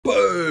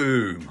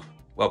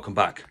Welcome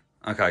back.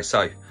 Okay,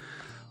 so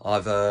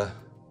I've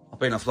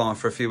been offline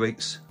for a few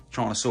weeks,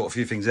 trying to sort a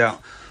few things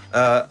out.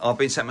 I've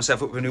been setting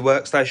myself up with a new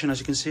workstation, as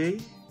you can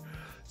see.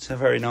 It's a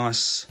very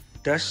nice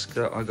desk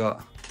that I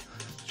got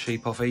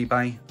cheap off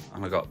eBay,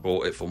 and I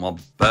bought it for my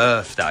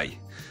birthday,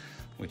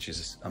 which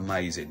is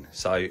amazing.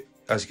 So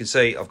as you can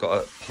see, I've got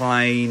a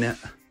plain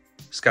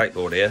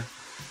skateboard here.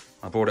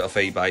 I bought it off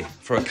eBay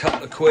for a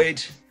couple of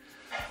quid,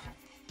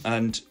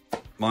 and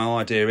my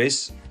idea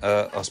is,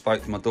 I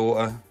spoke to my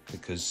daughter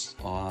because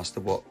I asked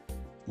her what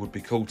would be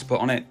cool to put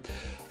on it,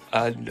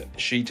 and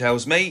she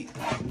tells me,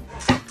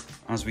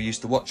 as we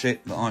used to watch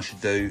it, that I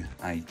should do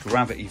a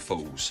Gravity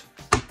Falls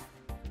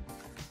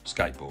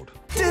skateboard.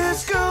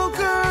 Disco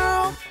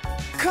girl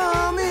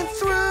coming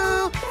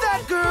through,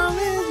 that girl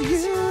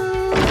is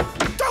you.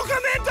 Don't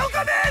come in, don't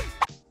come in!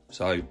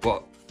 So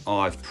what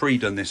I've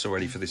pre-done this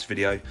already for this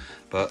video,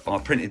 but I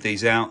printed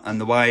these out, and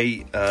the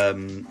way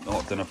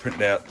I've done, I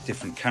printed out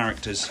different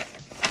characters,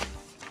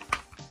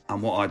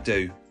 and what I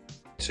do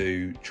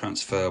to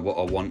transfer what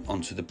I want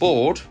onto the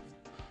board,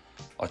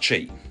 I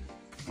cheat,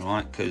 all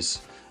right,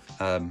 because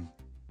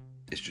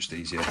it's just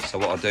easier. So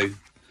what I do,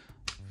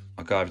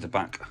 I go over the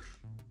back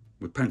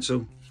with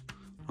pencil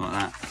like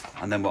that,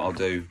 and then what I'll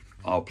do,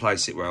 I'll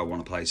place it where I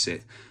want to place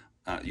it.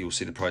 You'll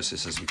see the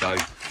process as we go.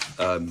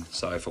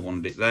 So if I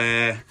wanted it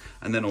there,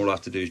 and then all I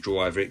have to do is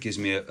draw over it. It gives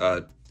me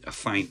a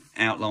faint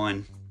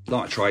outline,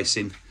 light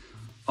tracing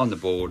on the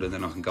board, and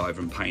then I can go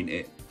over and paint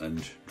it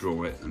and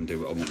draw it and do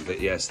what I want with it.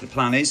 Yes, the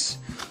plan is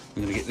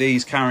I'm going to get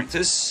these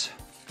characters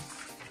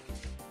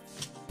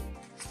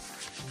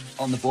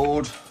on the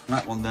board,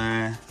 that one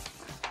there,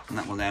 and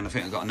that one there, and I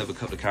think I've got another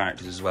couple of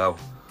characters as well,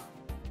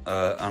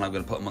 and I'm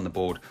going to put them on the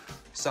board.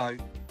 So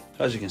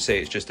as you can see,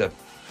 it's just a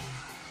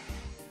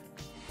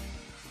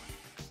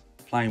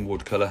plain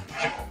wood colour.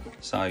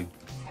 So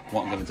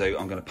what I'm going to do,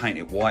 I'm going to paint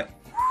it white,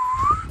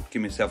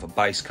 give myself a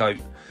base coat,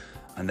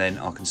 and then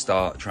I can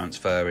start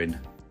transferring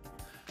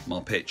my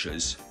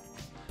pictures,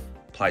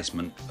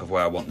 placement of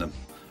where I want them.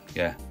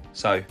 Yeah,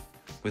 so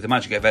with the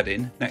magic of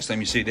editing, next time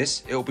you see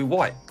this, it'll be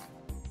white.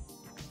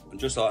 And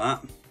just like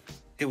that,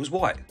 it was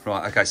white.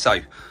 Right, okay, so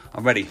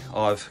I'm ready.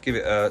 I've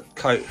given it a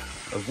coat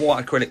of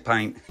white acrylic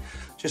paint,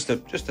 just a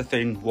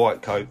thin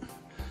white coat,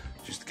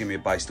 just to give me a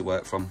base to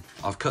work from.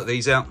 I've cut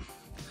these out,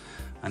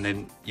 and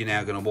then you're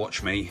now going to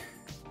watch me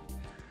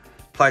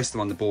place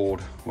them on the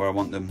board where I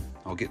want them.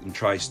 I'll get them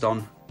traced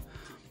on,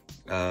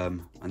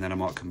 and then I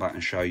might come back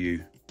and show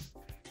you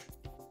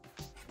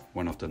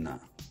when I've done that.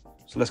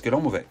 So let's get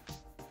on with it.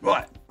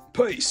 Right,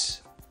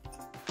 peace.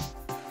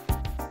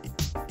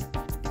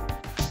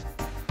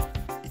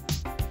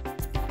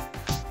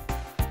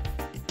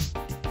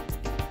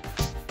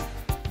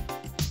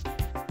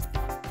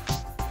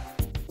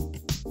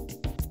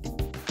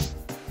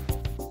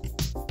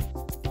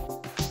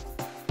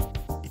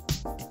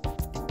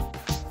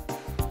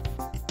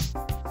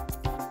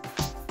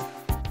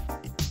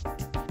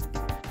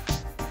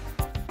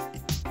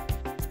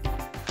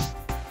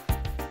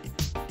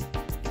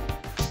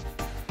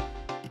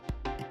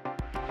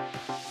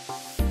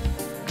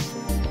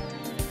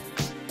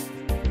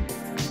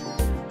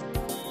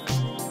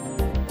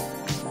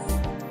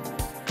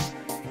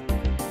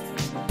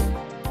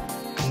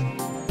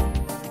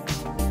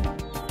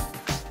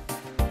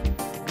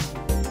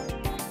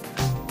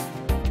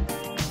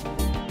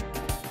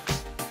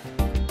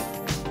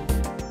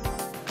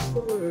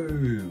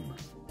 Boom.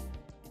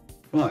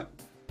 Right,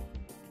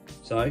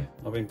 so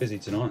I've been busy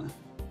tonight.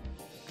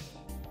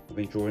 I've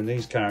been drawing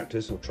these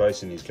characters, or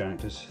tracing these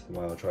characters the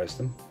way I trace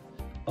them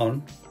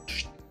on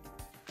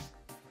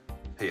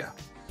here.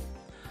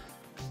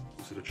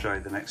 Sort of show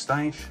you the next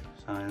stage.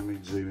 So let me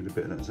zoom in a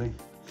bit, let's see.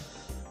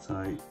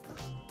 So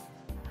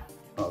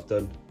what I've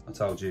done, I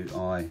told you,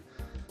 I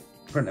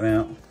print them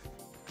out,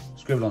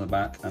 scribble on the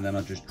back, and then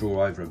I just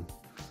draw over them,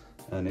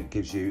 and it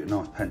gives you a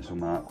nice pencil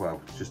mark,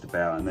 well, just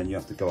about, and then you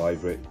have to go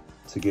over it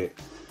to get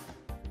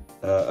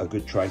a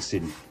good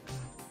tracing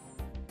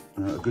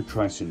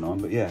line.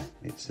 But yeah,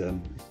 it's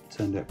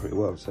turned out pretty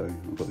well. So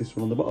I've got this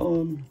one on the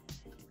bottom,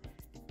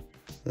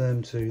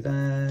 them two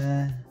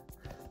there,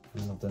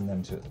 and I've done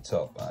them two at the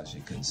top, as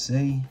you can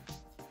see.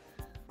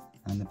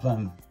 And the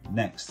plan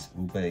next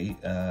will be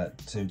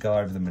to go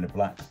over them in a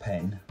black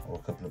pen, or a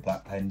couple of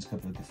black pens, a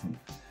couple of different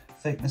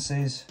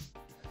thicknesses,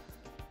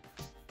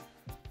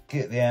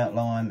 get the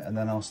outline, and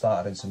then I'll start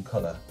adding some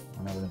colour.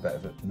 I'm having a bit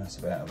of a mess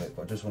about of it,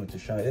 but I just wanted to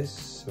show you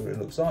this, what it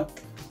looks like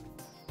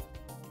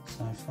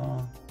so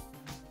far.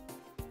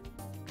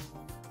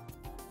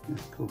 Yeah,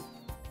 cool.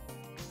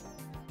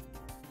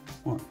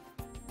 Right,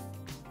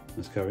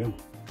 let's carry on.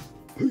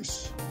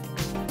 Peace.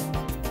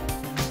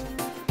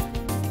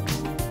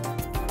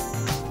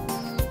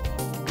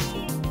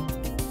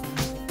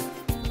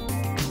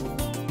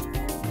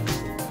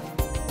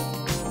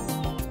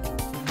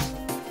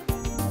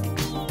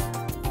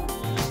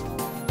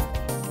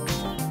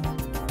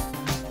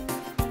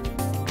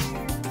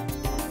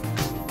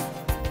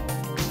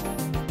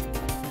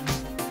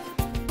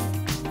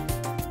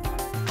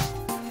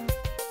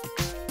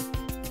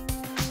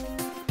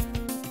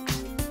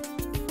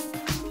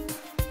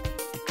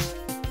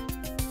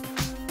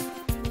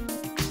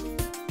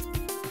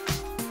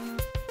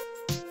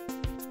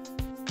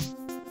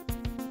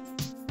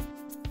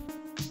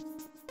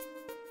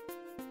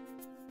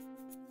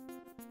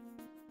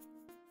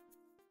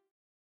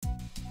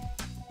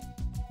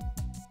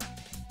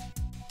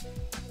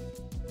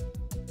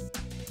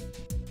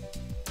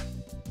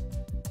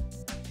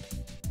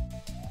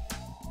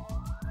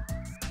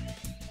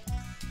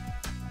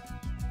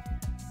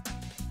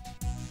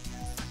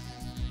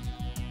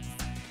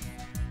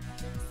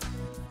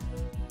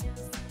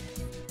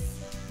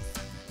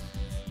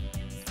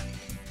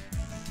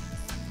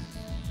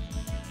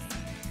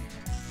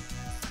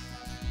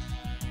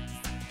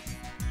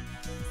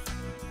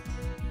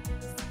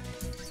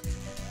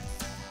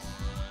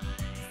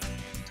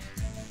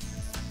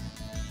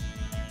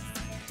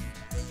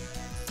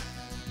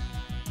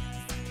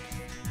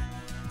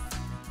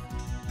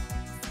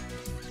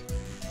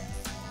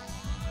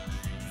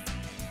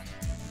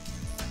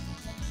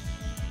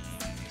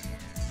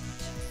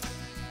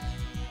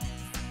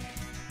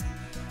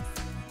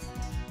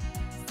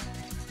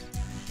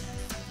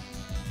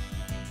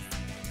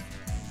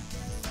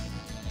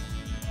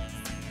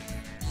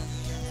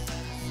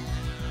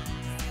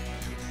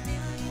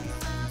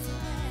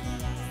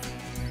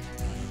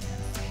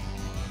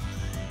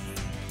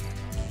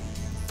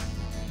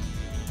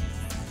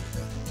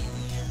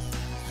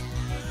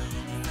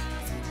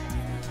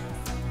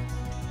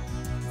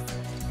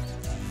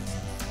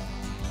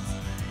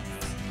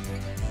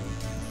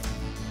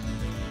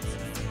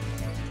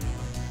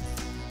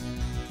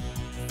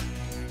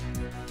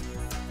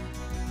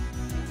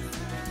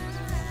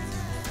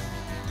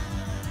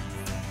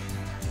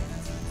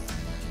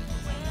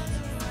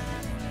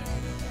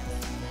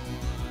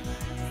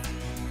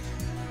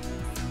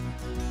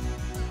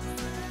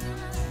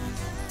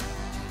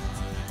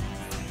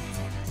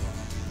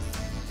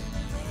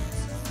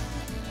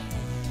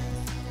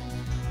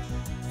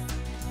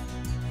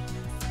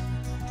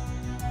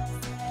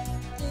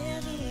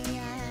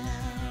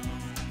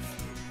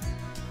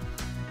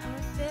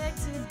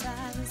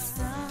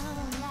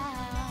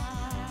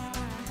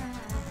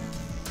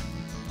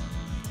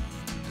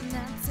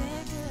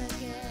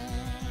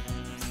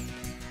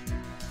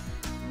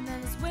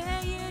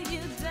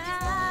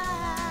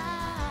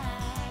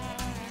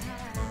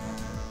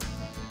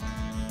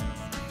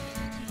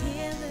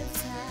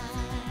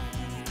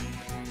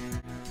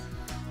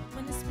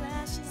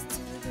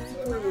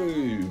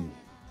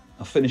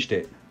 finished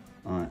it.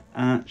 I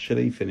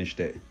actually finished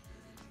it.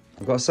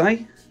 I've got to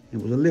say,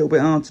 it was a little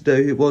bit hard to do.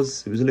 It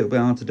was a little bit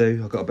hard to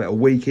do. I got about a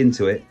week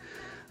into it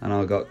and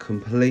I got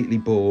completely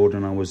bored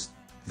and I was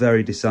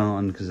very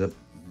disheartened because I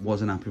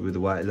wasn't happy with the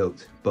way it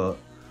looked. But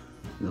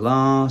the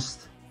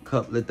last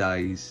couple of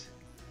days,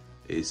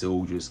 it's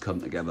all just come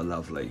together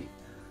lovely.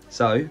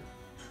 So,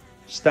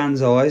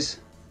 Stan's eyes,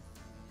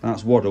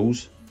 that's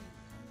Waddles.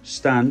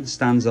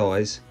 Stan's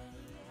eyes,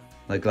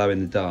 they glow in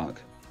the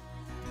dark.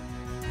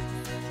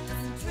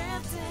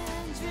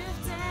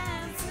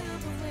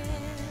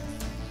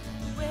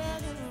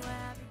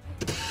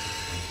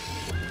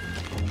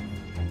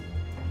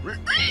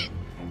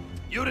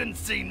 You didn't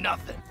see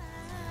nothing.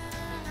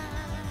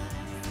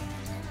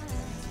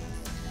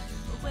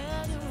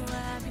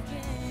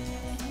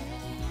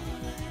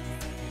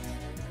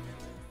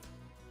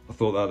 I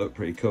thought that looked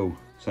pretty cool.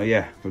 So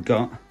yeah, we've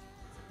got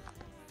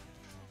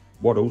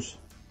Waddles,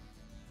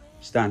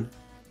 Stan,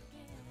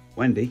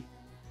 Wendy,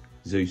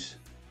 Zeus,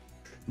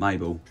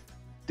 Mabel,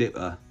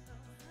 Dipper,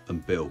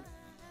 and Bill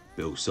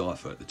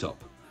Cypher at the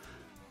top.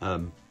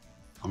 I'm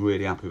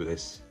really happy with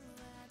this.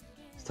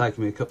 It's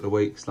taken me a couple of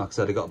weeks. Like I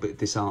said, I got a bit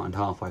disheartened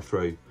halfway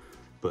through,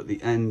 but the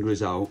end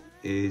result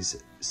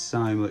is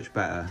so much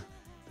better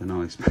than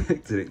I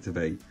expected it to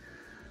be.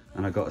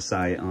 And I got to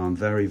say, I'm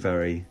very,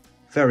 very,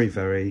 very,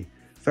 very,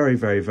 very,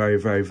 very, very,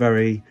 very,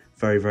 very,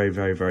 very, very,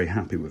 very, very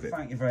happy with it.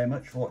 Thank you very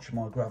much for watching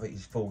my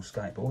Gravity's Full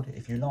skateboard.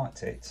 If you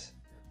liked it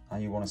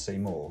and you want to see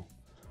more,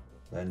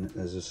 then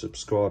there's a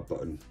subscribe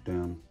button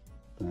down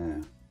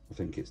there. I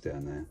think it's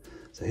down there.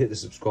 So hit the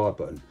subscribe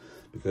button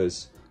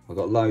because I've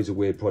got loads of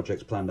weird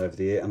projects planned over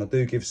the year and I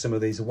do give some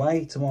of these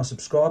away to my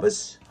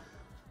subscribers.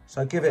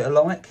 So give it a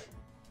like,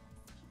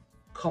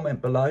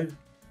 comment below.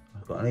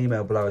 I've got an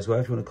email below as well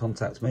if you want to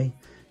contact me.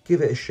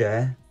 Give it a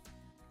share.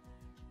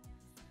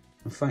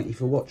 And thank you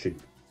for watching.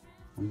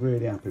 I'm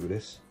really happy with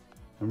this.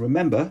 And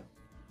remember,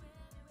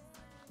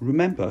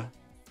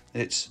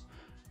 it's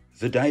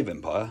the Dave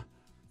Empire.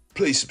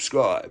 Please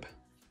subscribe.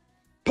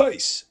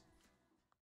 Peace.